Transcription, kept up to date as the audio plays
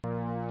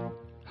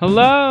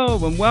Hello,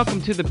 and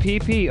welcome to the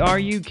PP Are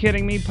You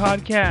Kidding Me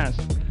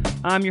podcast.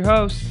 I'm your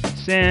host,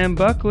 Sam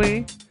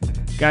Buckley.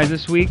 Guys,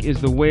 this week is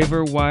the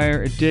waiver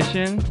wire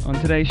edition. On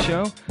today's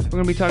show, we're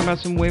going to be talking about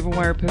some waiver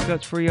wire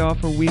pickups for y'all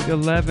for week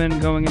 11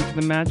 going into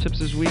the matchups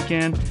this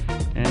weekend.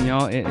 And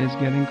y'all, it is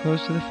getting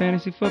close to the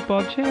fantasy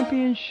football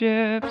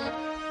championships.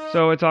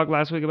 So I talked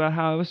last week about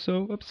how I was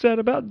so upset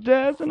about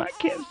Dez, and I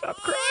can't stop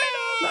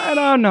crying. I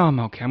don't know, I'm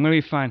okay. I'm going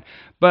to be fine.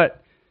 But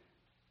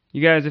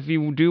you guys, if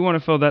you do want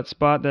to fill that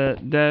spot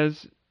that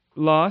Dez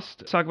lost,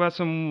 let's talk about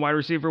some wide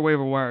receiver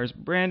waiver wires.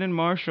 Brandon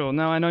Marshall.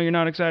 Now, I know you're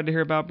not excited to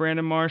hear about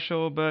Brandon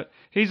Marshall, but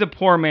he's a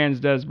poor man's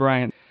Dez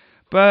Bryant.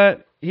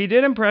 But he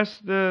did impress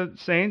the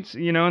Saints,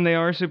 and they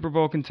are a Super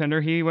Bowl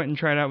contender. He went and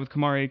tried out with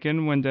Kamar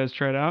Aiken when Dez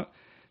tried out.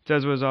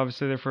 Dez was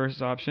obviously their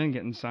first option,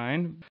 getting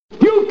signed.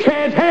 You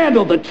can't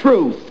handle the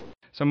truth!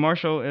 So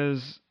Marshall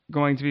is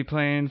going to be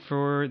playing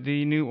for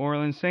the New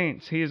Orleans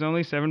Saints. He is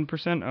only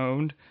 7%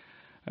 owned.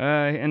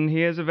 And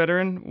he is a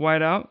veteran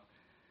wideout.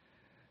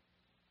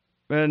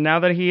 But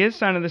now that he is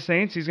signed to the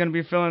Saints, he's going to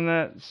be filling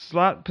that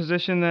slot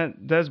position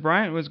that Dez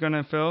Bryant was going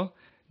to fill.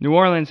 New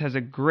Orleans has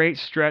a great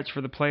stretch for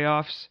the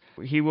playoffs.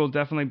 He will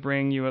definitely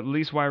bring you at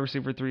least wide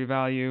receiver 3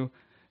 value,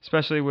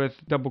 especially with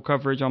double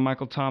coverage on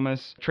Michael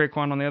Thomas.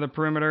 Traquan on the other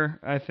perimeter.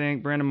 I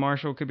think Brandon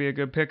Marshall could be a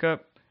good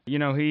pickup.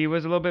 He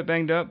was a little bit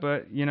banged up,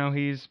 but,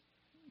 he's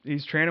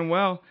training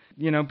well.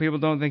 People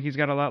don't think he's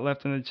got a lot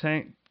left in the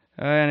tank.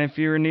 And if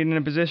you're needing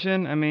a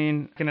position,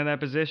 looking at that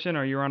position,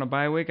 or you're on a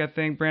bye week, I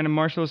think Brandon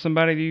Marshall is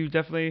somebody that you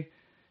definitely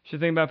should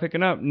think about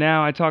picking up.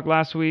 Now, I talked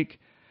last week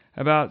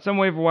about some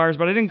waiver wires,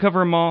 but I didn't cover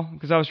them all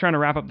because I was trying to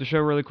wrap up the show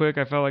really quick.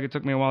 I felt like it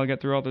took me a while to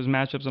get through all those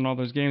matchups and all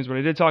those games, but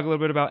I did talk a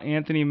little bit about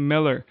Anthony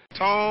Miller.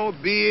 Tall,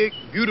 big,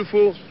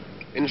 beautiful,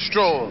 and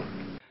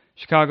strong.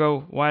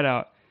 Chicago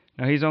wideout.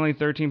 Now, he's only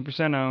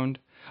 13% owned.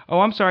 Oh,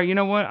 I'm sorry. You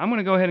know what? I'm going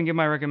to go ahead and give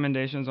my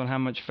recommendations on how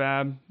much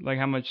fab,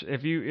 how much,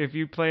 if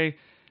you play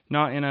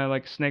not in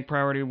a snake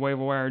priority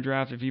waiver wire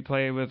draft, if you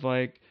play with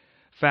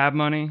fab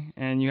money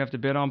and you have to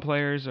bid on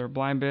players or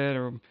blind bid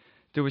or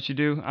do what you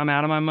do, I'm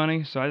out of my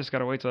money, so I just got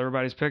to wait till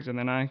everybody's picked and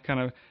then I kind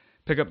of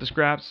pick up the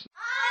scraps.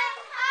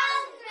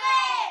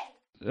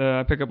 I'm hungry!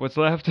 I pick up what's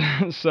left.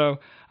 So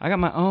I got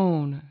my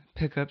own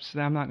pickups that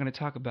I'm not going to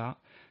talk about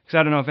because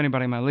I don't know if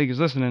anybody in my league is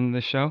listening to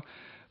this show.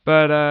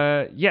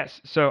 But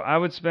yes, so I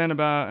would spend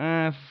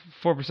about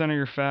 4% of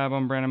your fab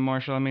on Brandon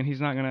Marshall.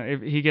 He's not going to,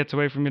 if he gets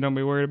away from you, don't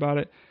be worried about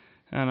it.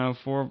 I don't know,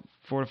 4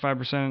 to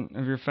 5%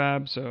 of your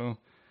fab. So,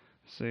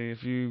 let's see,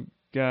 if you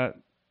got,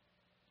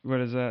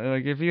 what is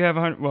that? If you have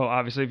 100, well,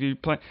 obviously, if you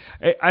play,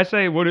 I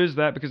say, what is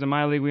that? Because in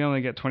my league, we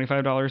only get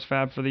 $25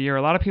 fab for the year.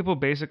 A lot of people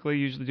basically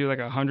usually do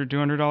 $100,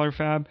 $200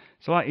 fab.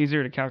 It's a lot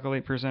easier to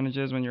calculate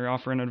percentages when you're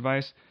offering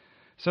advice.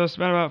 So,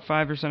 spend about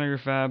 5% of your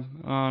fab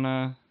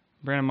on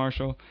Brandon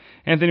Marshall.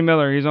 Anthony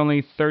Miller, he's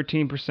only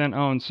 13%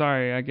 owned.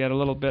 Sorry, I get a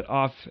little bit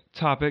off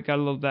topic. Got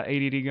a little that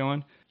ADD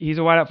going. He's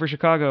a wideout for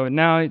Chicago.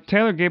 Now,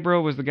 Taylor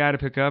Gabriel was the guy to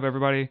pick up.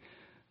 Everybody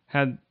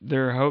had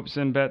their hopes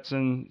and bets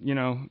and,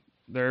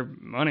 their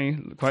money,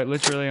 quite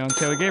literally, on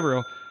Taylor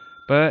Gabriel.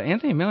 But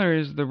Anthony Miller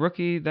is the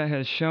rookie that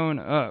has shown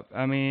up.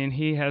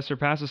 He has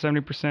surpassed the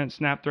 70%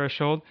 snap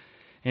threshold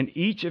in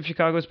each of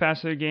Chicago's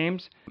past 3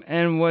 games.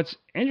 And what's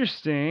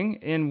interesting,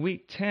 in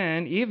Week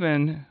 10,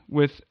 even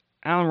with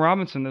Allen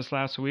Robinson this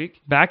last week,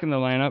 back in the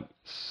lineup,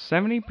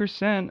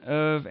 70%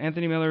 of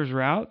Anthony Miller's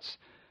routes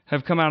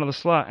have come out of the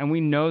slot, and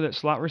we know that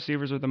slot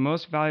receivers are the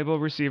most valuable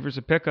receivers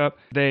to pick up.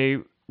 They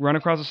run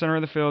across the center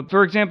of the field.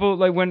 For example,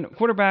 when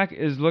quarterback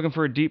is looking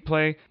for a deep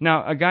play,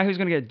 now a guy who's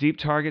going to get deep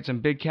targets and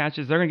big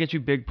catches, they're going to get you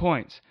big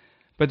points,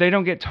 but they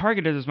don't get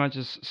targeted as much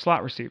as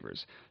slot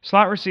receivers.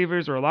 Slot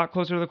receivers are a lot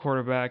closer to the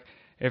quarterback.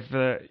 If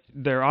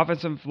their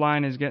offensive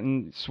line is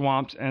getting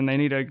swamped and they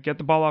need to get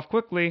the ball off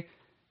quickly,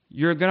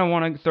 you're going to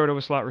want to throw to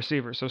a slot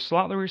receiver. So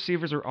slot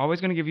receivers are always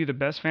going to give you the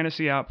best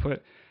fantasy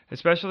output,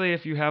 especially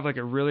if you have a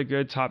really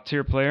good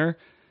top-tier player.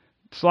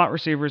 Slot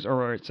receivers are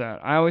where it's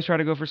at. I always try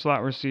to go for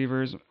slot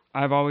receivers.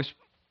 I've always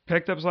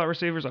picked up slot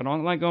receivers. I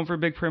don't like going for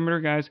big perimeter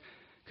guys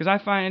because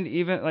I find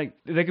even,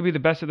 they could be the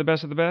best of the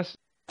best of the best.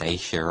 They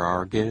sure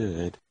are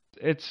good.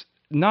 It's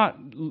not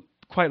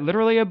quite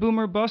literally a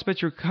boomer bust,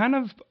 but you're kind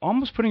of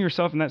almost putting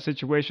yourself in that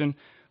situation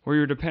where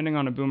you're depending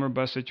on a boomer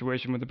bust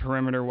situation with a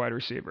perimeter wide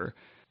receiver.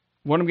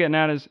 What I'm getting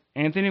at is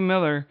Anthony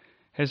Miller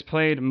has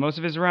played most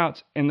of his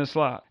routes in the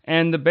slot.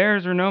 And the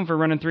Bears are known for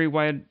running 3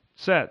 wide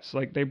sets.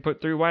 They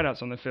put 3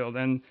 wideouts on the field.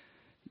 And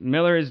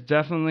Miller is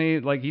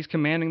definitely, he's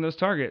commanding those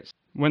targets.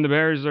 When the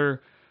Bears are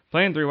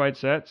playing 3 wide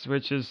sets,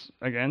 which is,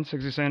 again,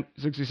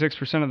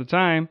 66% of the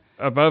time,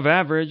 above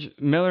average,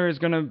 Miller is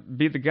going to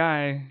be the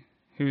guy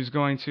who's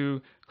going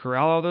to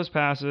corral all those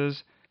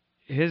passes.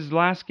 His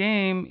last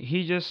game,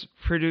 he just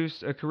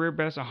produced a career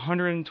best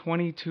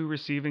 122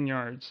 receiving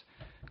yards.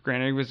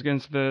 Granted, it was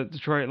against the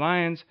Detroit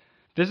Lions.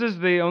 This is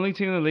the only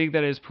team in the league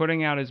that is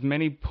putting out as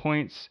many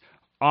points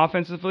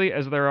offensively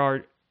as there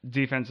are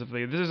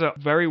defensively. This is a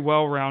very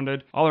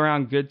well-rounded,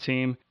 all-around good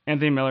team.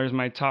 Anthony Miller is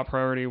my top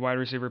priority wide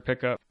receiver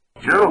pickup.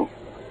 Do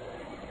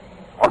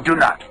or do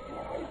not.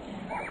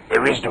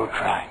 There is no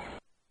try.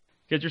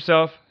 get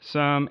yourself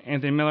some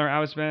Anthony Miller. I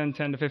would spend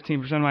 10 to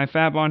 15% of my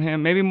fab on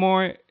him, maybe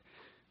more,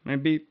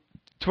 maybe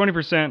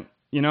 20%.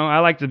 You know,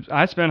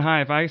 I spend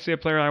high. If I see a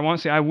player I want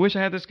to see, I wish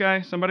I had this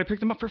guy. Somebody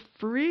picked him up for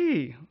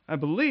free, I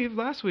believe,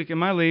 last week in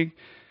my league.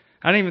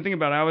 I didn't even think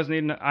about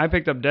it. I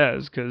picked up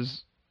Dez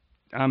because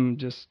I'm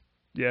just,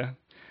 yeah.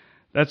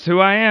 That's who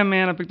I am,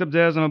 man. I picked up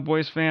Dez. I'm a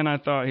Boys fan. I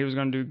thought he was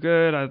going to do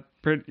good.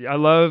 I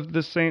love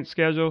the Saints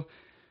schedule.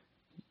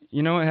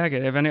 You know what? Heck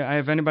it.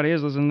 If anybody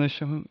is listening to this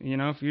show, you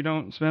know, if you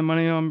don't spend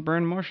money on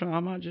Brandon Marshall, I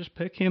might just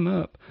pick him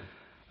up.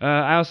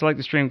 I also like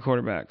the stream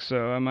quarterback,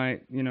 so I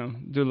might, you know,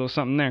 do a little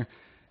something there.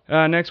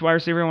 Next wide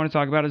receiver I want to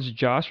talk about is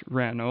Josh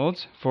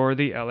Reynolds for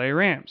the LA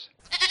Rams.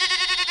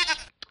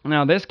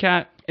 Now, this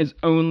cat is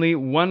only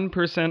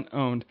 1%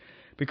 owned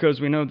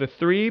because we know the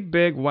three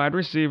big wide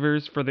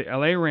receivers for the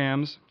LA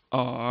Rams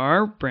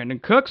are Brandon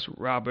Cooks,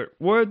 Robert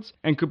Woods,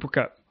 and Cooper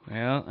Kupp.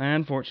 Well,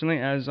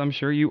 unfortunately, as I'm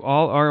sure you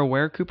all are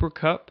aware, Cooper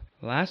Kupp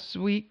last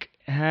week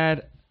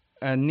had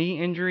a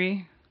knee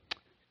injury,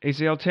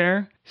 ACL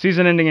tear,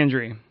 season-ending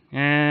injury.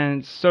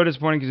 And it's so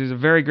disappointing because he's a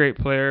very great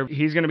player.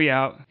 He's going to be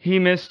out. He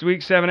missed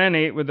week 7 and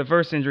 8 with the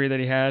first injury that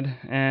he had.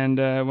 And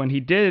when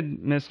he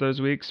did miss those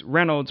weeks,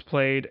 Reynolds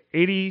played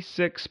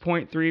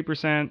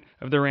 86.3%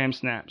 of the Rams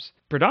snaps.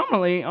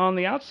 Predominantly on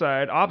the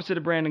outside, opposite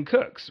of Brandon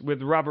Cooks,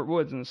 with Robert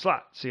Woods in the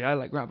slot. See, I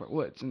like Robert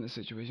Woods in this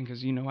situation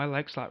because, you know, I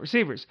like slot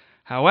receivers.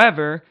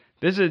 However,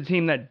 this is a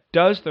team that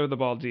does throw the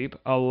ball deep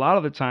a lot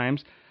of the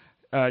times.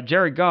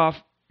 Jared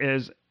Goff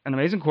is an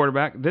amazing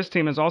quarterback. This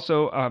team is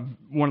also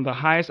one of the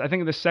highest, I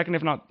think the second,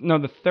 if not, no,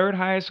 the third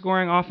highest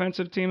scoring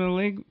offensive team in the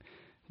league.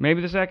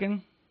 Maybe the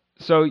second.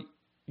 So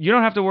you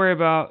don't have to worry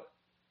about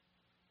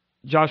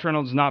Josh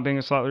Reynolds not being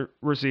a slot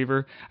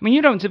receiver. I mean,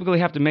 you don't typically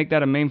have to make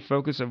that a main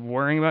focus of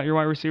worrying about your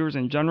wide receivers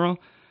in general.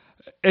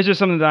 It's just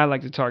something that I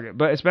like to target.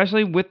 But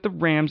especially with the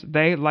Rams,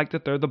 they like to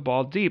throw the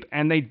ball deep.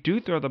 And they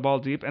do throw the ball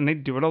deep, and they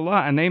do it a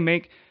lot. And they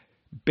make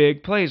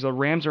big plays. The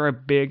Rams are a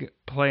big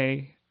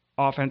play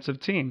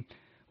offensive team.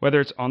 Whether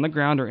it's on the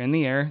ground or in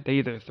the air, they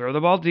either throw the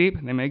ball deep,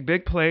 they make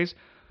big plays,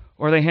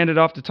 or they hand it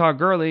off to Todd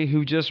Gurley,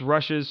 who just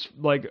rushes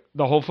like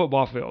the whole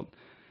football field.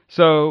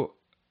 So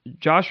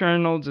Josh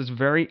Reynolds is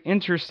very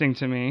interesting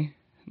to me.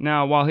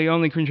 Now, while he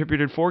only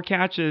contributed 4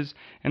 catches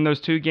in those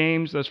first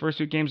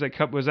two games that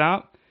Kupp was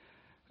out,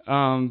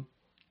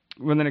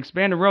 with an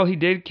expanded role, he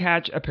did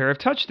catch a pair of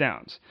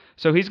touchdowns.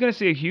 So he's going to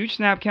see a huge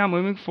snap count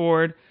moving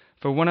forward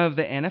for one of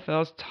the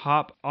NFL's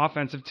top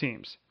offensive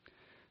teams.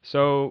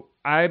 So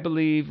I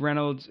believe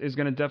Reynolds is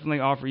going to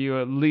definitely offer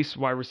you at least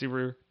wide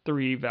receiver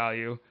 3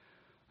 value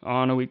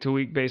on a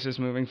week-to-week basis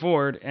moving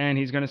forward, and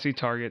he's going to see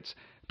targets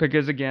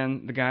because,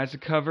 again, the guys to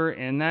cover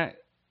in that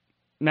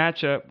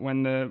matchup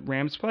when the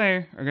Rams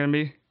play are going to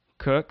be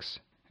Cooks,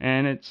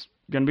 and it's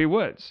going to be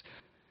Woods.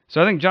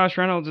 So I think Josh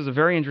Reynolds is a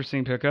very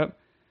interesting pickup.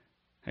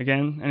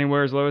 Again,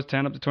 anywhere as low as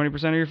 10 up to 20%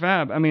 of your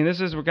fab. I mean, this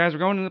is where guys are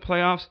going into the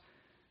playoffs.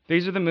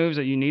 These are the moves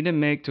that you need to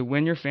make to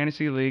win your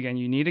fantasy league, and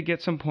you need to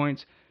get some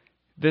points.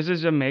 This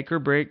is a make or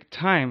break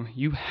time.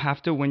 You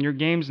have to win your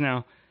games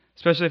now,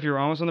 especially if you're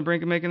almost on the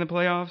brink of making the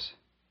playoffs.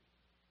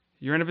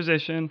 You're in a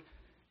position.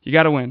 You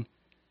got to win.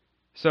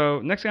 So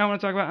next thing I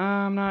want to talk about,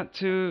 I'm not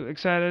too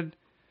excited.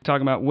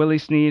 Talking about Willie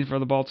Snead for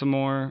the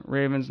Baltimore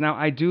Ravens. Now,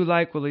 I do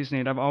like Willie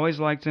Snead. I've always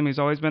liked him.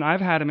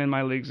 I've had him in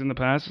my leagues in the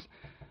past.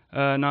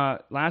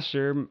 Not last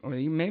year,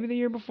 maybe the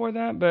year before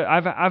that, but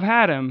I've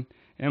had him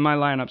in my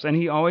lineups, and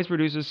he always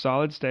produces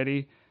solid,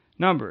 steady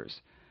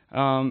numbers.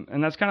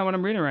 And that's kind of what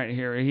I'm reading right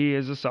here. He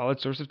is a solid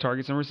source of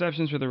targets and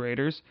receptions for the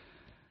Raiders.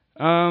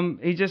 We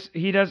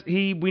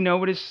know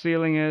what his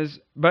ceiling is,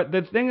 but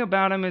the thing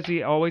about him is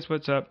he always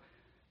puts up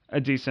a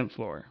decent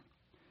floor.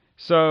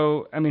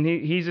 So, I mean,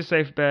 he's a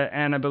safe bet,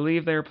 and I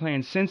believe they're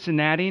playing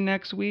Cincinnati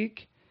next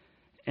week,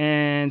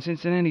 and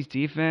Cincinnati's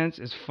defense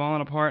is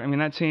falling apart. I mean,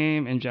 that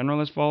team in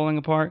general is falling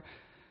apart,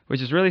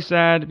 which is really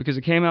sad because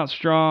it came out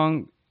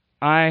strong.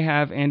 I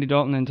have Andy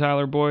Dalton and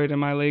Tyler Boyd in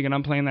my league, and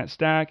I'm playing that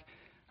stack.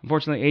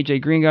 Unfortunately, A.J.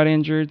 Green got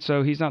injured,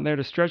 so he's not there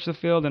to stretch the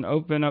field and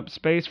open up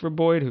space for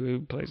Boyd,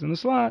 who plays in the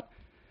slot.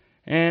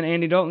 And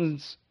Andy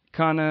Dalton's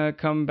kind of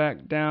come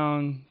back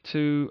down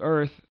to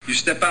earth. You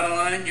step out of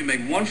line, you make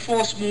one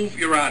false move,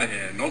 you're out of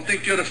here. Don't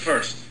think you're the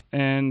first.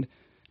 And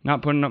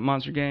not putting up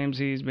monster games,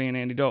 he's being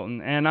Andy Dalton.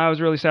 And I was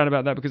really sad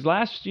about that because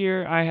last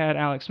year I had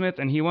Alex Smith,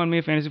 and he won me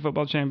a fantasy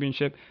football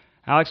championship.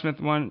 Alex Smith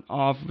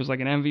was like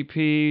an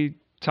MVP,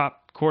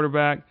 top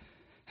quarterback.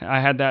 I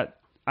had that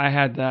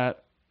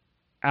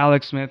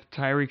Alex Smith,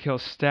 Tyreek Hill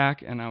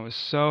stack, and I was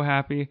so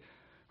happy.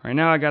 Right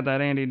now I got that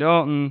Andy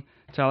Dalton,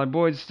 Tyler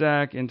Boyd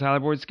stack, and Tyler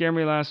Boyd scared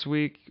me last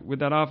week with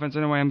that offense.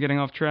 Anyway, I'm getting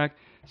off track.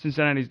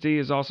 Cincinnati's D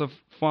is also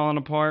falling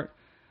apart.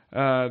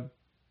 Their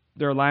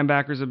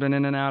linebackers have been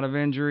in and out of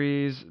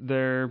injuries.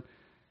 They're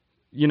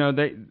going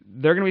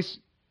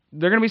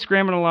to be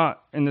scrambling a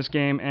lot in this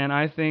game, and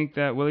I think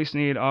that Willie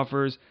Snead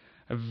offers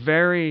a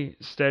very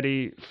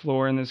steady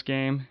floor in this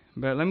game.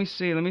 But let me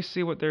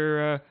see what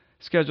their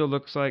schedule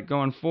looks like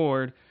going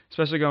forward,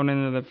 especially going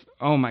into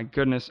oh my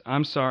goodness,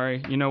 I'm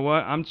sorry. You know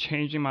what? I'm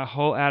changing my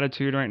whole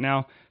attitude right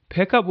now.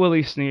 pick up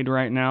Willie Snead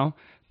right now.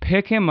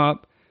 Pick him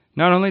up.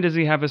 Not only does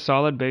he have a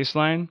solid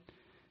baseline,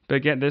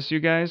 but get this, you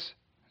guys.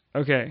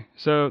 Okay,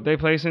 so they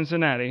play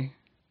Cincinnati.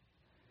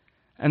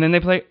 And then they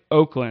play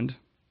Oakland.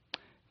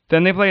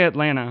 Then they play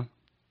Atlanta.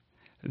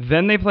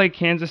 Then they play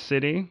Kansas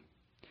City.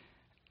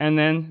 And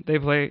then they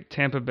play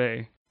Tampa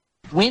Bay.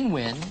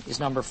 Win-win is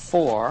number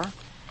 4.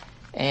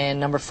 And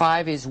number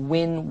 5 is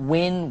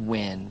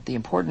win-win-win. The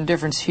important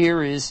difference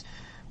here is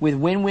with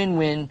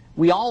win-win-win,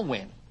 we all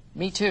win.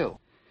 Me too.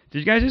 Did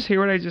you guys just hear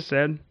what I just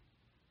said?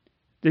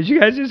 Did you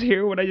guys just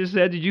hear what I just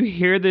said? Did you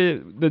hear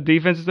the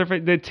defenses they're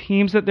the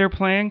teams that they're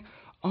playing?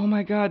 Oh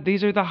my God,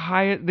 these are the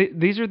highest.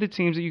 These are the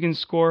teams that you can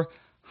score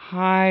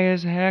high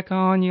as heck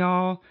on,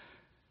 y'all.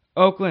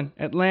 Oakland,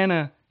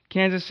 Atlanta,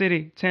 Kansas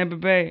City, Tampa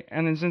Bay,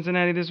 and then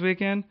Cincinnati this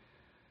weekend.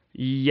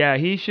 Yeah,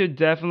 he should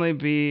definitely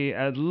be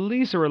at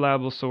least a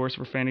reliable source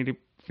for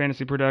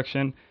fantasy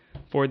production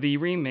for the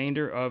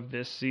remainder of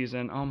this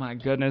season. Oh my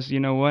goodness, you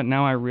know what?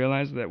 Now I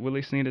realize that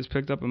Willie Snead is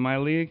picked up in my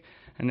league,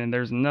 and then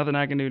there's nothing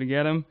I can do to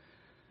get him.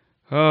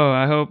 Oh,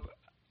 I hope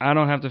I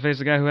don't have to face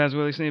a guy who has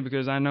Willie Snead,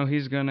 because I know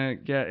he's going to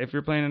get, if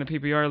you're playing in a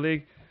PPR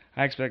league,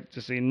 I expect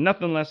to see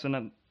nothing less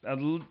than at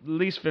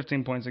least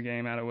 15 points a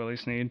game out of Willie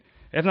Snead,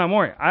 if not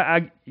more.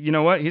 You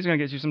know what? He's going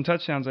to get you some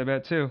touchdowns, I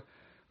bet, too.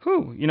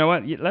 Whew, you know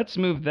what? Let's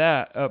move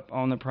that up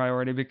on the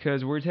priority,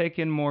 because we're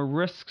taking more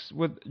risks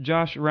with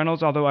Josh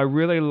Reynolds, although I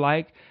really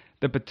like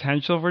the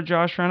potential for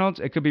Josh Reynolds.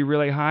 It could be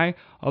really high,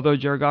 although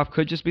Jared Goff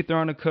could just be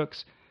throwing to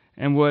Cooks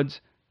and Woods.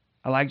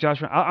 I like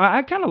Josh Reynolds.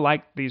 I kind of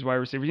like these wide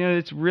receivers. You know,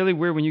 it's really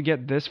weird when you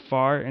get this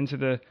far into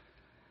the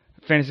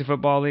fantasy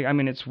football league. I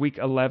mean, it's week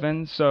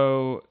 11,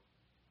 so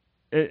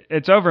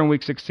it's over in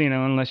week 16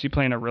 unless you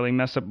play in a really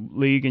messed up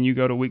league and you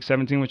go to week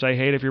 17, which I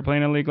hate. If you're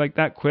playing in a league like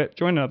that, quit.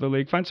 Join another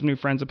league. Find some new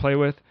friends to play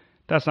with.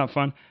 That's not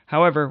fun.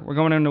 However, we're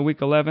going into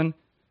week 11.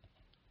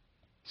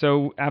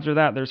 So after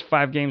that, there's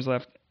 5 games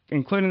left,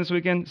 including this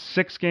weekend.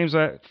 6 games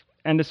left,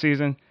 end of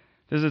season.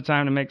 This is a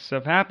time to make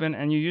stuff happen,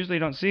 and you usually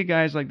don't see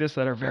guys like this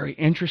that are very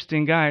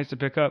interesting guys to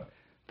pick up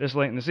this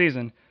late in the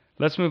season.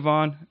 Let's move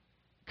on,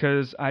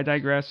 because I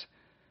digress.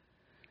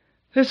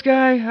 This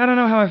guy, I don't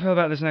know how I feel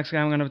about this next guy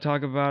I'm going to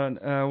talk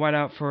about.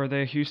 Wideout for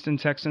the Houston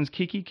Texans,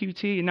 Keke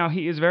Coutee. Now,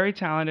 he is very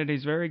talented.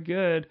 He's very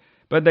good.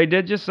 But they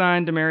did just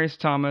sign Demaryius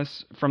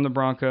Thomas from the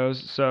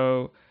Broncos.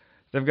 So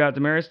they've got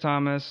Demaryius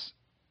Thomas,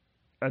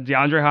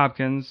 DeAndre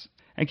Hopkins,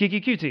 and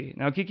Keke Coutee.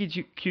 Now,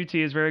 Keke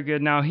Coutee is very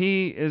good. Now,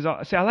 he is...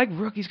 See, I like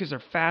rookies because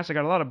they're fast. I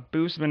got a lot of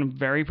boost. Been a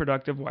very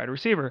productive wide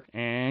receiver.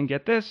 And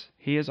get this,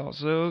 he is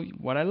also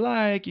what I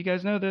like. You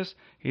guys know this.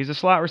 He's a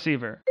slot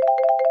receiver.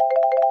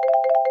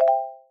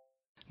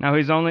 Now,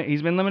 he's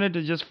been limited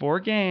to just 4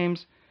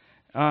 games,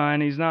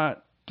 and he's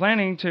not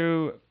planning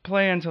to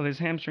play until his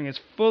hamstring is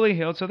fully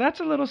healed. So that's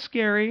a little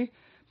scary.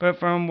 But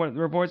from what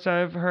reports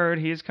I've heard,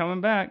 he is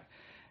coming back.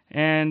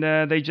 And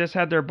they just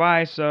had their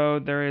bye, so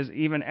there is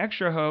even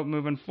extra hope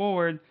moving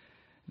forward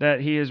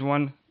that he is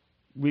 1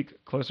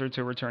 week closer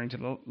to returning to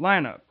the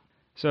lineup.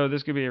 So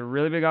this could be a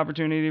really big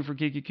opportunity for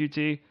Keke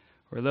Coutee.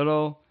 We're a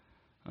little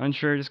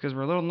unsure just because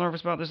we're a little nervous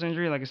about this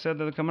injury. Like I said,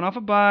 they're coming off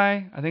a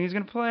bye. I think he's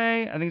going to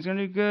play. I think he's going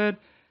to do good.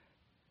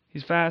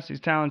 He's fast. He's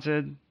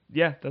talented.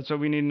 Yeah, that's what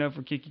we need to know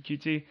for Keke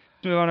Coutee.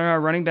 Let's move on to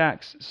our running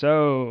backs.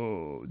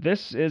 So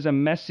this is a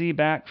messy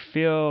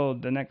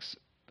backfield. The next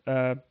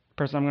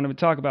person I'm going to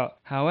talk about.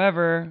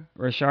 However,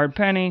 Rashard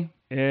Penny,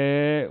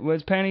 it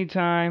was Penny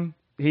time.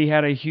 He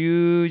had a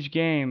huge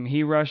game.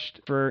 He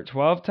rushed for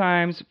 12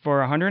 times for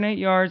 108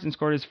 yards and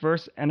scored his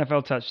first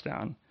NFL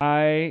touchdown.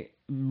 I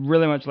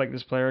really much like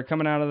this player.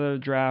 Coming out of the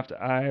draft,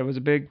 I was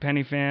a big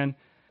Penny fan.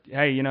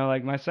 Hey, you know,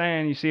 like my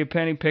saying, you see a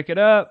penny, pick it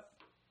up.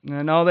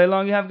 And all day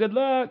long you have good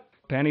luck.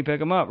 Penny, pick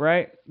them up,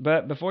 right?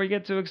 But before you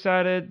get too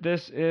excited,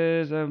 this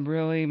is a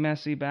really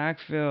messy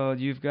backfield.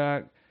 You've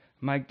got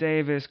Mike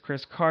Davis,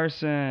 Chris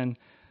Carson,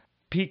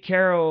 Pete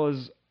Carroll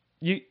is...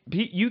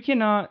 You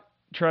cannot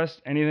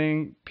trust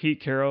anything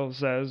Pete Carroll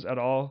says at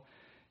all.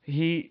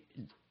 He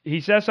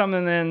says something,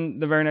 and then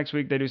the very next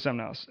week they do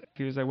something else.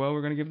 He was like, well,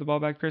 we're going to give the ball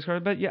back to Chris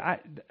Carson. But yeah,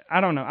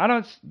 I don't know.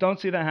 I don't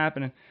see that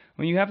happening.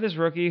 When you have this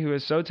rookie who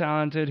is so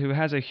talented, who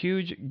has a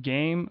huge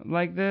game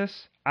like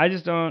this, I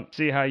just don't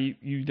see how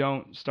you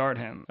don't start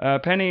him.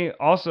 Penny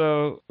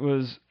also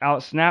was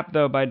out-snapped,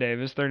 though, by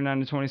Davis,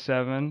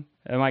 39-27.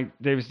 Mike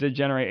Davis did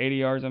generate 80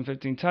 yards on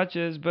 15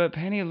 touches, but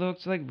Penny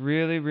looked like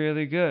really,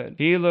 really good.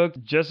 He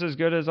looked just as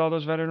good as all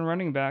those veteran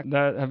running backs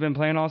that have been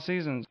playing all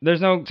seasons.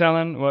 There's no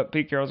telling what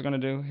Pete Carroll's going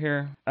to do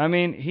here. I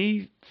mean,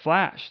 he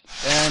flashed,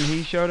 and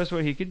he showed us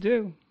what he could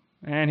do.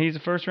 And he's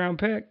a first-round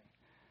pick.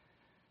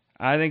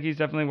 I think he's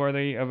definitely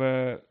worthy of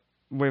a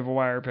waiver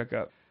wire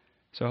pickup.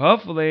 So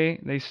hopefully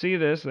they see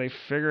this, they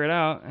figure it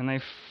out, and they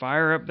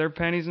fire up their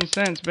pennies and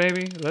cents,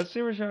 baby. Let's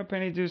see Rashard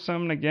Penny do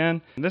something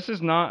again. This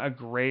is not a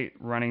great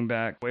running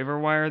back waiver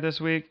wire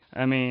this week.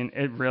 I mean,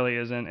 it really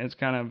isn't. It's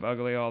kind of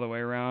ugly all the way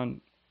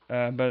around.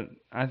 But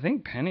I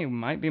think Penny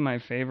might be my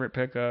favorite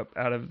pickup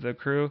out of the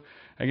crew.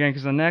 Again,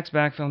 because the next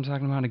backfield I'm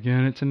talking about,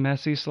 again, it's a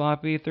messy,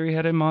 sloppy,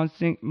 3-headed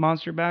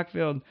monster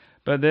backfield.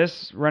 But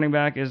this running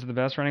back is the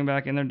best running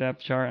back in their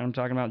depth chart. I'm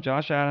talking about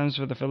Josh Adams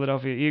for the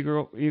Philadelphia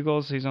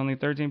Eagles. He's only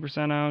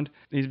 13% owned.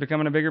 He's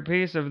becoming a bigger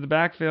piece of the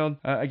backfield.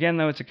 Again,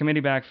 though, it's a committee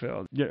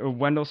backfield.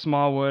 Wendell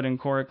Smallwood and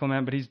Corey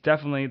Clement, but he's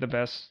definitely the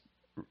best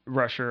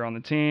rusher on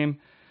the team.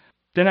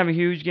 Didn't have a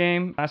huge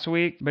game last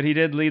week, but he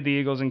did lead the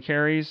Eagles in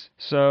carries.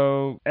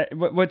 So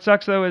what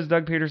sucks, though, is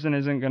Doug Peterson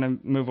isn't going to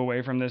move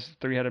away from this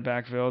three-headed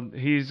backfield.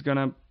 He's going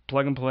to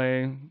plug and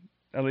play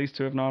at least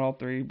two, if not all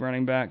three,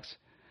 running backs.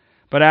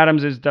 But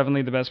Adams is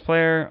definitely the best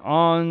player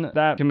on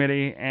that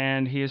committee,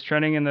 and he is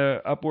trending in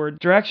the upward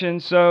direction,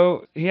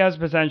 so he has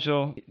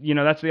potential.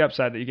 That's the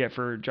upside that you get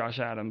for Josh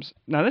Adams.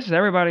 Now, this is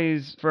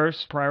everybody's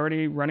first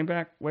priority running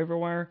back waiver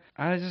wire.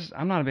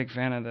 I'm not a big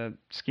fan of the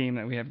scheme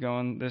that we have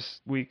going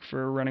this week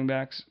for running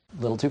backs.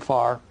 A little too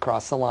far,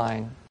 cross the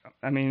line.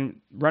 I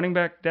mean, running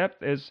back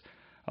depth is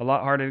a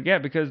lot harder to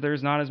get because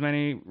there's not as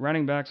many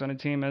running backs on a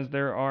team as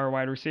there are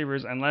wide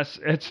receivers, unless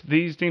it's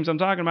these teams I'm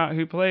talking about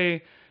who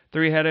play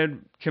three-headed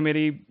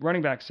committee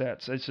running back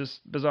sets. It's just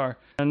bizarre.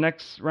 The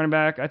next running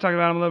back, I talked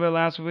about him a little bit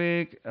last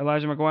week,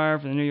 Elijah McGuire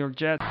for the New York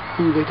Jets.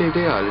 Who do they think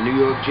they are, the New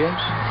York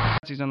Jets?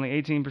 He's only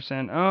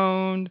 18%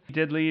 owned. He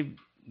did leave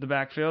the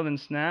backfield in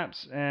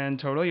snaps and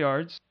total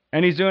yards.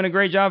 And he's doing a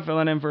great job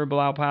filling in for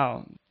Bilal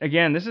Powell.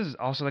 Again, this is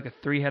also like a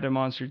three-headed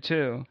monster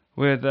too,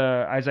 with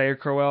Isaiah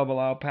Crowell,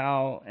 Bilal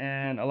Powell,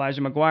 and Elijah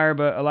McGuire.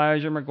 But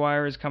Elijah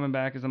McGuire is coming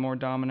back as a more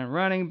dominant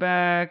running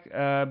back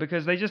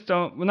because they just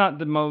don't. Well, not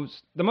the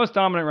most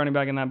dominant running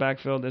back in that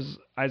backfield is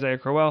Isaiah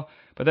Crowell,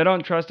 but they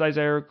don't trust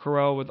Isaiah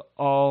Crowell with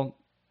all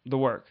the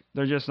work.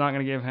 They're just not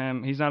going to give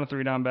him. He's not a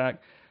three-down back.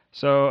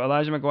 So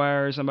Elijah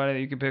McGuire is somebody that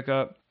you can pick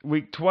up.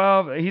 Week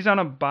 12, he's on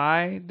a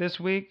bye this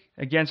week.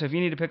 Again, so if you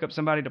need to pick up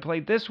somebody to play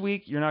this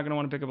week, you're not going to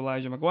want to pick up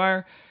Elijah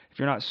McGuire. If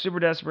you're not super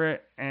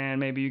desperate and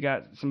maybe you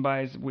got some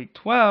buys week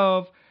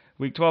 12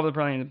 they're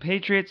probably in the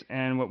Patriots.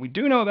 And what we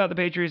do know about the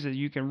Patriots is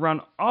you can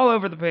run all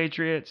over the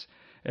Patriots.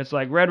 It's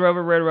like Red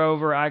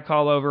Rover, I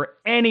call over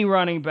any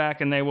running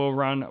back and they will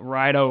run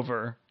right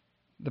over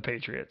the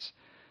Patriots.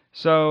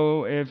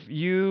 So if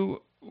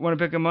you want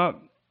to pick him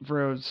up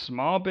for a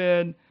small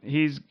bid,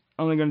 he's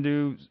only going to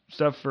do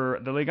stuff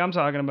for the league I'm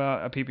talking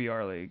about, a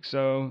PPR league.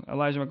 So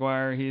Elijah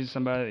McGuire, he's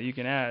somebody that you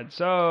can add.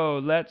 So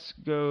let's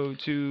go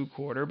to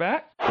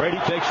quarterback. Brady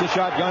takes the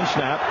shotgun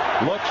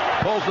snap, looks,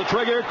 pulls the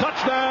trigger,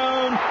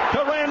 touchdown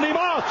to Randy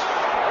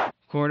Moss.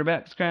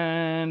 Quarterback's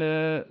kind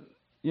of,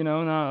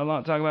 not a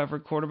lot to talk about for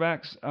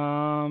quarterbacks.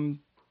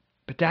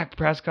 But Dak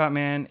Prescott,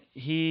 man,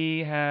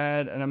 he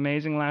had an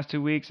amazing last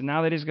 2 weeks, and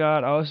now that he's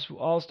got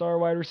all-star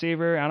wide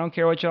receiver, I don't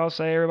care what y'all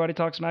say. Everybody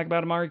talks smack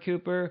about Amari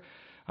Cooper.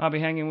 I'll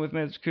be hanging with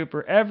Mitch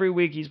Cooper every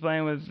week. He's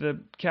playing with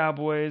the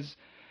Cowboys.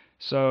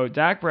 So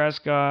Dak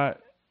Prescott,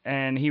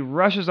 and he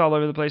rushes all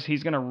over the place.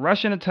 He's going to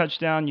rush in a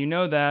touchdown. You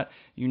know that.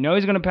 You know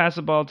he's going to pass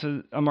the ball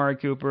to Amari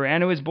Cooper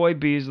and to his boy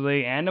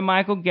Beasley and to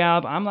Michael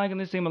Gallup. I'm liking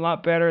this team a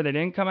lot better. They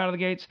didn't come out of the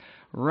gates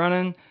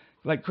running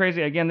like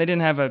crazy. Again, they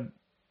didn't have a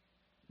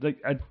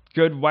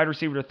good wide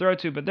receiver to throw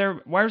to, but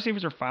their wide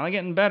receivers are finally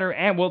getting better.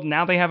 And, well,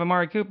 now they have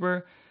Amari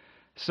Cooper.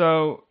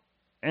 So,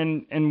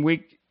 and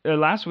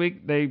last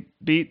week, they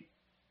beat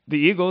the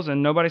Eagles,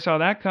 and nobody saw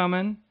that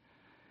coming.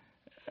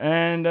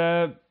 And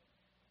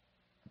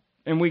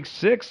in week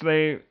 6,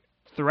 they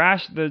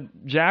thrashed the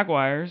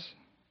Jaguars.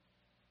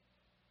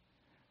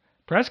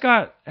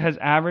 Prescott has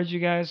averaged, you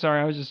guys.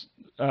 Sorry, I was just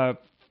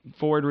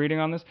forward reading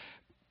on this.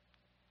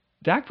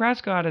 Dak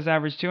Prescott has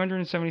averaged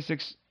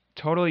 276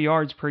 total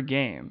yards per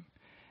game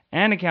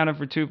and accounted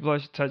for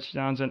 2+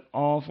 touchdowns in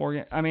all 4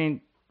 games. I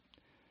mean,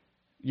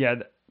 yeah,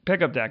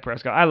 pick up Dak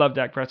Prescott. I love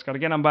Dak Prescott.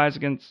 Again, I'm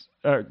biased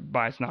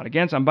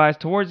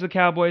towards the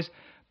Cowboys,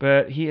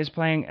 but he is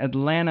playing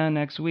Atlanta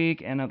next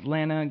week, and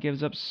Atlanta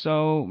gives up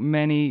so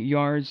many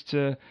yards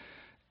to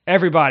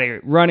everybody,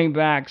 running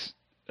backs,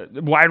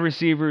 wide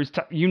receivers,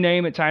 you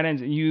name it, tight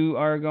ends. You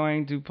are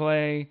going to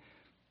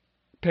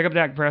pick up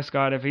Dak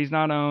Prescott. If he's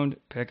not owned,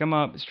 pick him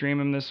up, stream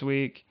him this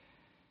week.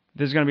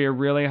 This is going to be a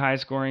really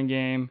high-scoring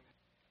game,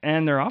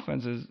 and their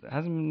offense hasn't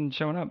been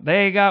showing up.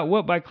 They got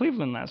whooped by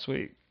Cleveland last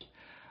week.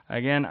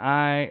 Again,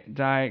 I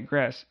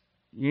digress.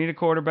 You need a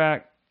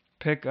quarterback,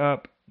 pick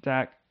up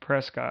Dak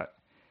Prescott.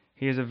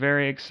 He is a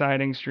very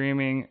exciting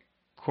streaming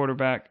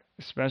quarterback,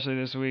 especially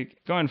this week.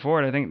 Going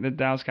forward, I think the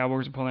Dallas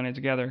Cowboys are pulling it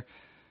together.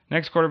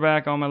 Next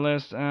quarterback on my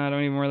list, I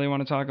don't even really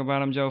want to talk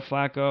about him. Joe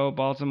Flacco,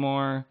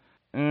 Baltimore.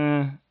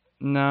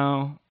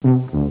 No.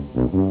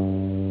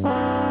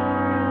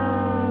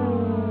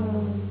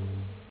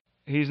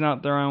 He's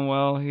not throwing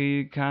well.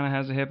 He kind of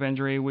has a hip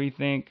injury. We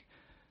think,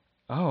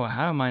 how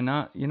am I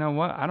not? You know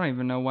what? I don't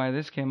even know why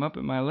this came up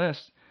in my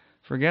list.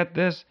 Forget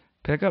this.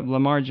 Pick up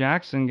Lamar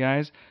Jackson,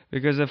 guys.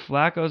 Because if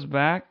Flacco's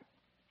back,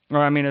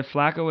 if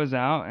Flacco is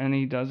out and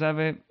he does have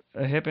a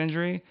hip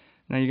injury,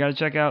 now you got to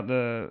check out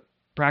the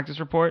practice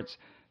reports.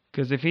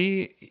 Because if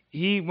he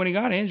when he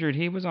got injured,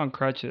 he was on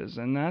crutches,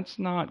 and that's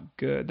not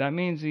good. That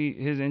means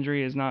his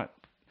injury is not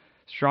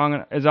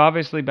strong. It's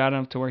obviously bad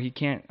enough to where he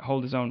can't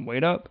hold his own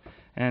weight up,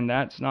 and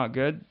that's not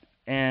good.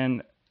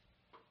 And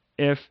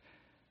if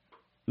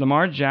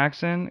Lamar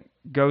Jackson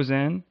goes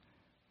in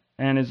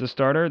and is the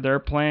starter, they're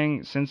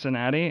playing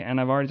Cincinnati, and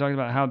I've already talked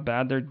about how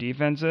bad their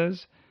defense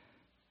is.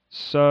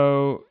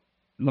 So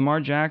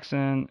Lamar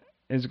Jackson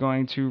is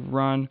going to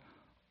run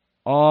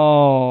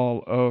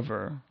all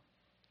over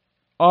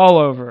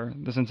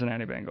the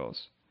Cincinnati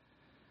Bengals.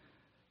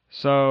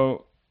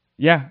 So,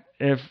 yeah,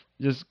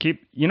 this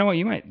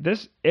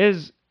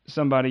is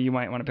somebody you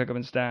might want to pick up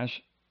and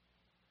stash,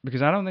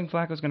 because I don't think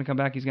Flacco's going to come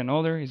back. He's getting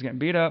older. He's getting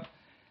beat up.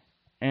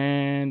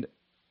 And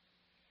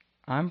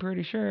I'm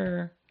pretty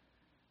sure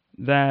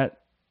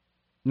that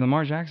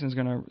Lamar Jackson is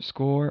going to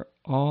score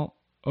all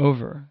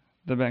over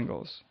the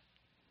Bengals.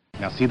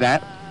 Now see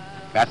that?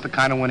 That's the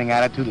kind of winning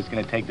attitude that's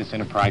going to take this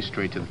enterprise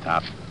straight to the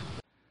top.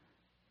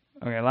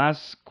 Okay,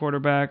 last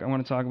quarterback I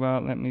want to talk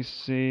about. Let me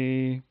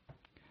see.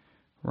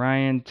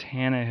 Ryan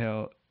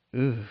Tannehill.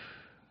 Ugh.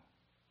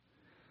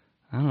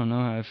 I don't know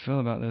how I feel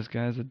about this,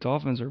 guys. The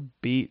Dolphins are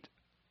beat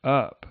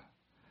up.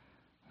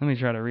 Let me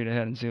try to read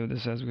ahead and see what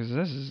this says, because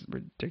this is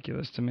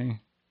ridiculous to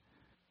me.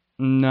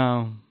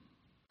 No.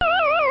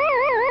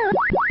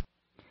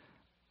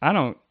 I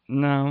don't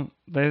know.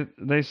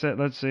 They said,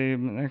 let's see,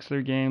 next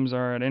 3 games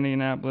are at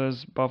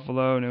Indianapolis,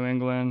 Buffalo, New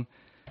England,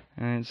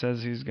 and it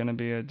says he's going to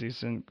be a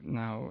decent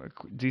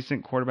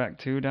quarterback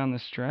too down the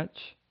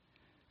stretch.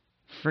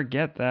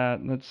 Forget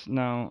that.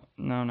 No.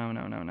 No,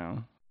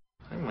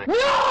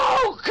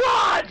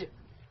 God!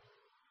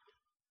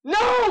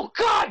 No,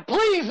 God,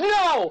 please,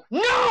 no!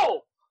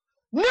 No!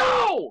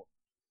 No!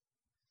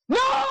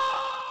 No!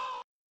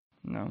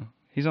 No.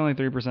 He's only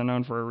 3%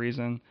 owned for a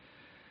reason.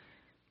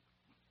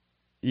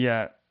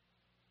 Yeah.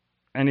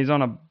 And he's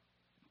on a...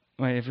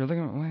 Wait, if you're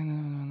looking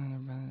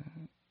at...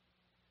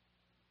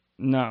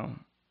 No.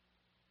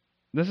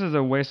 This is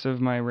a waste of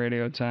my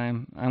radio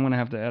time. I'm going to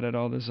have to edit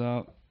all this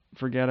out.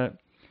 Forget it.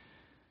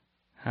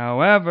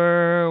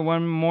 However,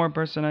 one more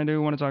person I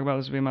do want to talk about.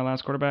 This will be my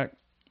last quarterback.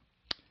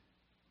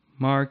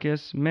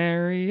 Marcus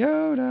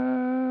Mariota.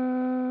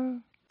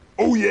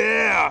 Oh,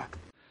 yeah!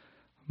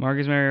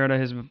 Marcus Mariota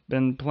has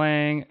been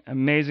playing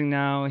amazing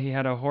now. He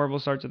had a horrible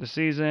start to the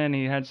season.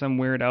 He had some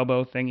weird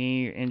elbow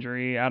thingy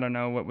injury. I don't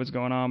know what was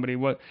going on, but he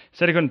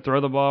said he couldn't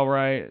throw the ball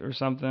right or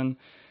something.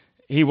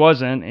 He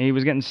wasn't. He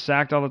was getting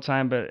sacked all the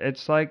time, but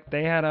it's like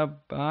they had a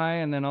bye,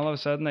 and then all of a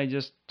sudden they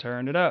just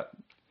turned it up.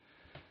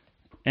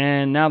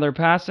 And now they're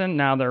passing.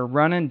 Now they're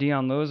running.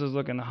 Deion Lewis is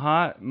looking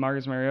hot.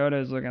 Marcus Mariota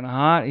is looking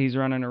hot. He's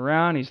running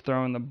around. He's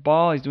throwing the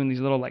ball. He's doing these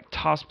little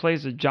toss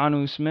plays to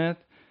Jonnu Smith.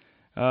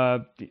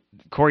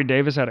 Corey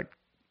Davis had a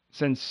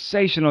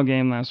sensational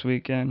game last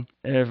weekend.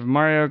 If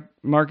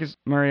Marcus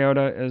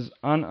Mariota is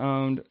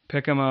unowned,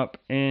 pick him up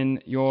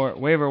in your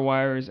waiver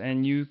wires,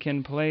 and you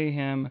can play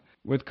him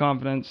with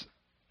confidence.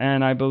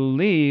 And I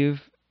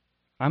believe,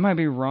 I might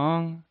be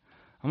wrong.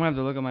 I'm going to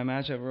have to look at my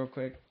matchup real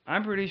quick.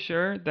 I'm pretty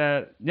sure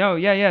that,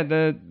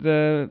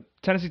 the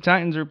Tennessee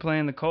Titans are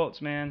playing the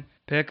Colts, man.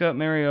 Pick up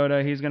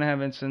Mariota. He's going to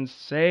have a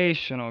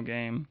sensational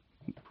game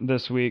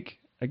this week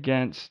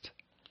against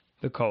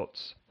the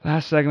Colts.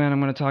 Last segment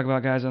I'm going to talk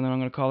about, guys, and then I'm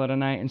going to call it a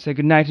night and say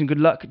good night and good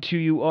luck to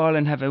you all,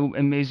 and have an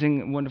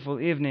amazing, wonderful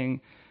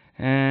evening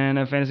and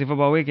a fantasy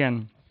football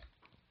weekend.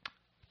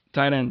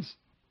 Tight ends.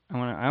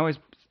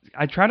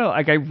 I try to,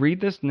 I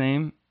read this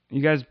name.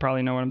 You guys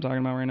probably know what I'm talking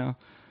about right now.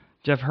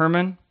 Jeff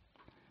Herman,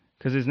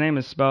 because his name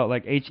is spelled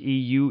like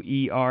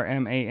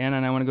Heuerman,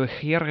 and I want to go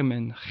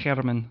Herman.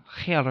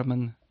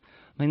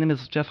 My name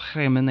is Jeff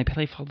Herman. I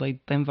play for the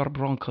Denver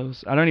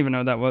Broncos. I don't even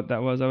know what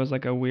that was. That was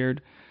like a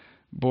weird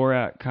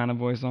Borat kind of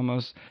voice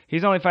almost.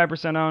 He's only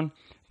 5% owned,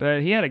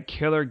 but he had a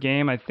killer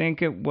game. I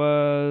think it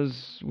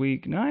was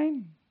week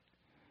 9.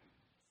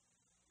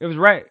 It was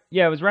right.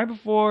 Yeah, it was right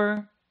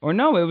before, or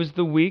no, it was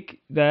the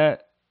week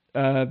that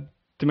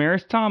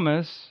Demaryius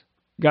Thomas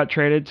got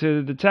traded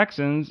to the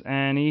Texans,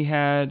 and he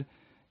had,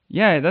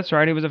 that's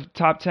right, he was a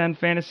top 10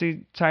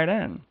 fantasy tight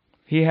end.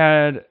 He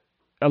had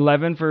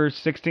 11 for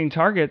 16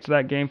 targets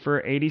that game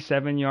for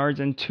 87 yards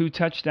and 2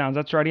 touchdowns.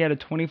 That's right, he had a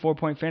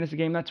 24-point fantasy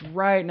game. That's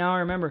right, now I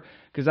remember,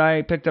 because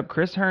I picked up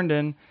Chris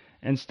Herndon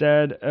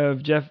instead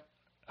of Jeff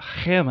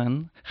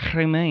Herman.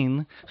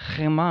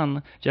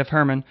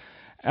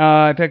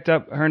 I picked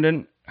up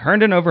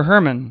Herndon over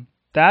Herman.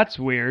 That's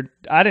weird.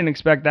 I didn't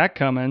expect that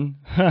coming.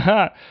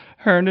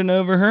 Herndon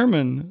over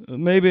Herman.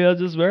 Maybe I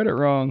just read it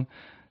wrong.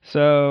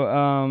 So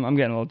I'm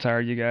getting a little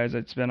tired, you guys.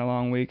 It's been a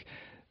long week.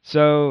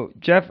 So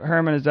Jeff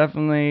Herman is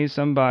definitely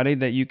somebody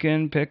that you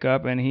can pick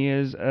up, and he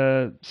is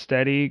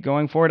steady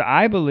going forward.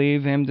 I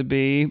believe him to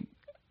be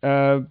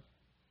a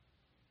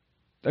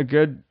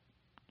good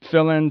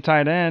fill-in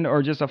tight end,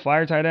 or just a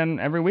flyer tight end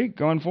every week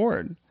going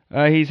forward.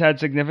 He's had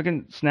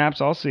significant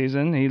snaps all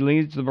season. He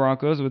leads the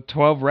Broncos with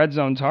 12 red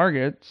zone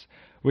targets,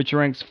 which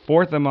ranks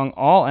 4th among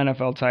all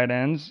NFL tight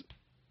ends.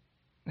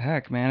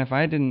 Heck, man, if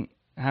I didn't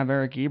have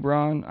Eric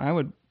Ebron, I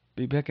would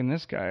be picking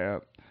this guy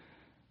up.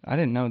 I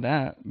didn't know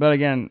that. But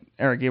again,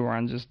 Eric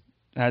Ebron just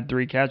had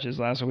 3 catches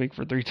last week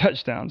for 3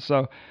 touchdowns.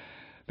 But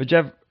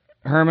Jeff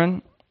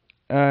Herman,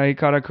 he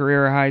caught a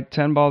career-high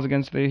 10 balls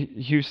against the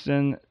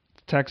Houston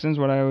Texans,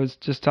 what I was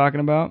just talking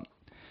about.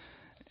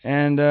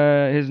 And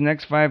his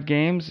next 5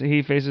 games,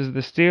 he faces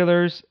the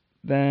Steelers,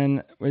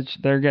 then which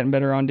they're getting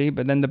better on D,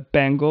 but then the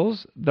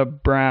Bengals, the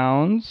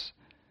Browns,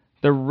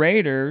 the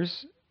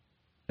Raiders,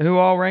 who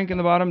all rank in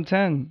the bottom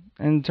 10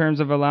 in terms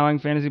of allowing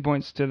fantasy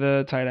points to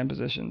the tight end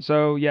position.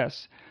 So,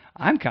 yes,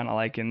 I'm kind of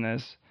liking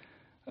this.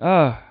 If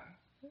I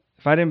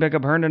didn't pick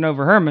up Herndon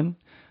over Herman,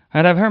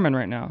 I'd have Herman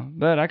right now.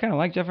 But I kind of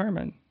like Jeff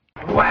Herman.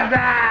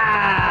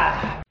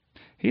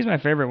 He's my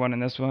favorite one in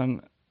this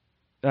one.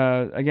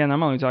 Again,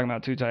 I'm only talking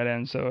about 2 tight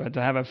ends, so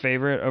to have a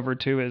favorite over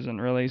 2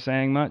 isn't really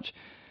saying much.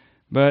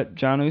 But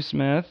Jonnu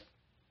Smith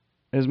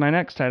is my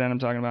next tight end I'm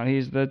talking about.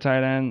 He's the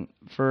tight end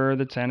for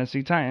the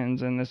Tennessee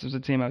Titans, and this is a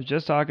team I was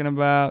just talking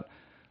about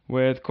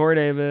with Corey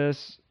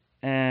Davis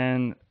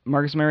and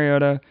Marcus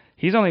Mariota.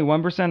 He's only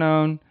 1%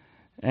 owned,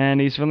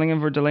 and he's filling in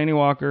for Delanie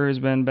Walker, who's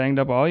been banged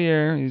up all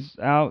year. He's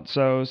out,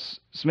 so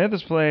Smith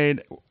has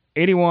played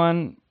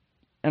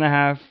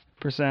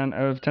 81.5%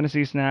 of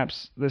Tennessee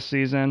snaps this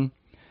season.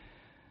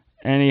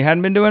 And he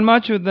hadn't been doing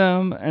much with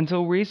them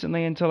until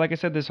recently, like I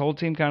said, this whole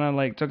team kind of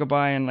like took a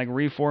bye and like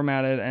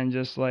reformatted and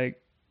just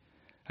like,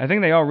 I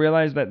think they all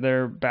realized that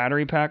their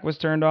battery pack was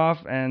turned off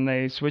and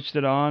they switched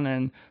it on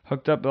and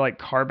hooked up like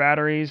car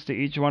batteries to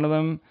each one of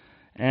them.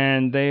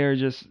 And they're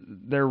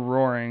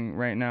roaring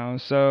right now.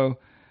 So,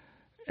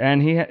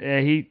 and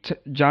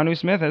Jonnu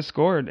Smith has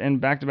scored in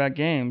back-to-back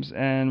games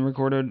and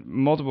recorded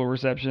multiple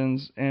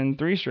receptions in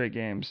 3 straight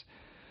games.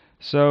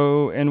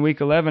 So in Week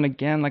 11,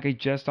 again, like I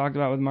just talked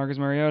about with Marcus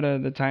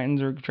Mariota, the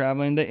Titans are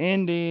traveling to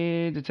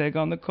Indy to take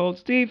on the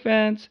Colts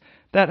defense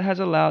that has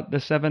allowed the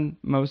 7th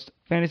most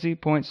fantasy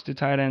points to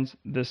tight ends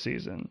this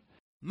season.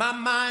 My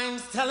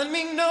mind's telling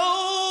me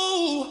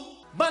no,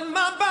 but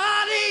my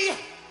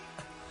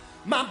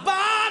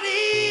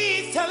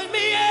body's telling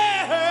me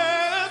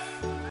yes.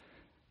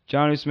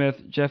 Jonnu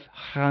Smith, Jeff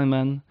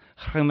Herman,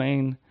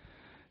 Jonnu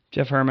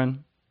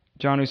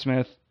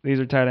Smith.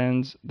 These are tight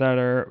ends that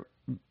are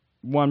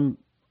 1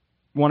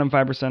 and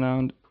 5%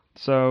 owned,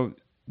 so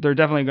they're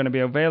definitely going to be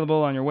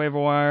available on your waiver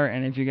wire.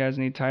 And if you guys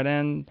need tight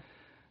end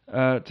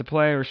to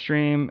play or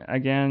stream,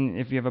 again,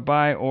 if you have a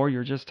bye or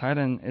your just tight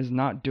end is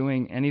not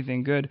doing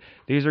anything good,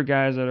 these are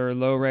guys that are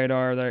low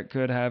radar that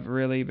could have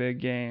really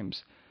big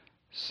games.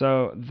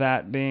 So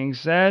that being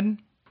said,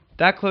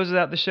 that closes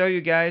out the show, you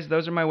guys.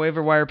 Those are my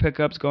waiver wire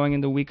pickups going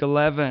into Week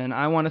 11.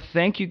 I want to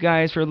thank you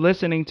guys for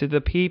listening to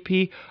the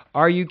PP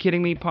Are You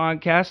Kidding Me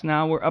podcast.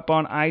 Now we're up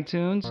on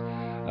iTunes.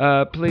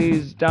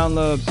 Please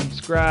download,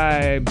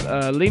 subscribe,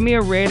 leave me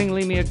a rating,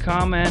 leave me a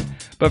comment.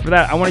 But for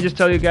that, I want to just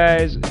tell you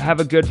guys, have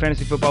a good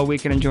fantasy football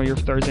weekend. Enjoy your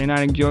Thursday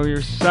night. Enjoy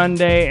your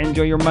Sunday.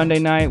 Enjoy your Monday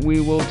night.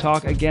 We will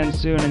talk again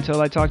soon.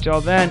 Until I talk to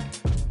y'all then,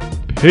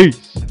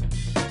 peace.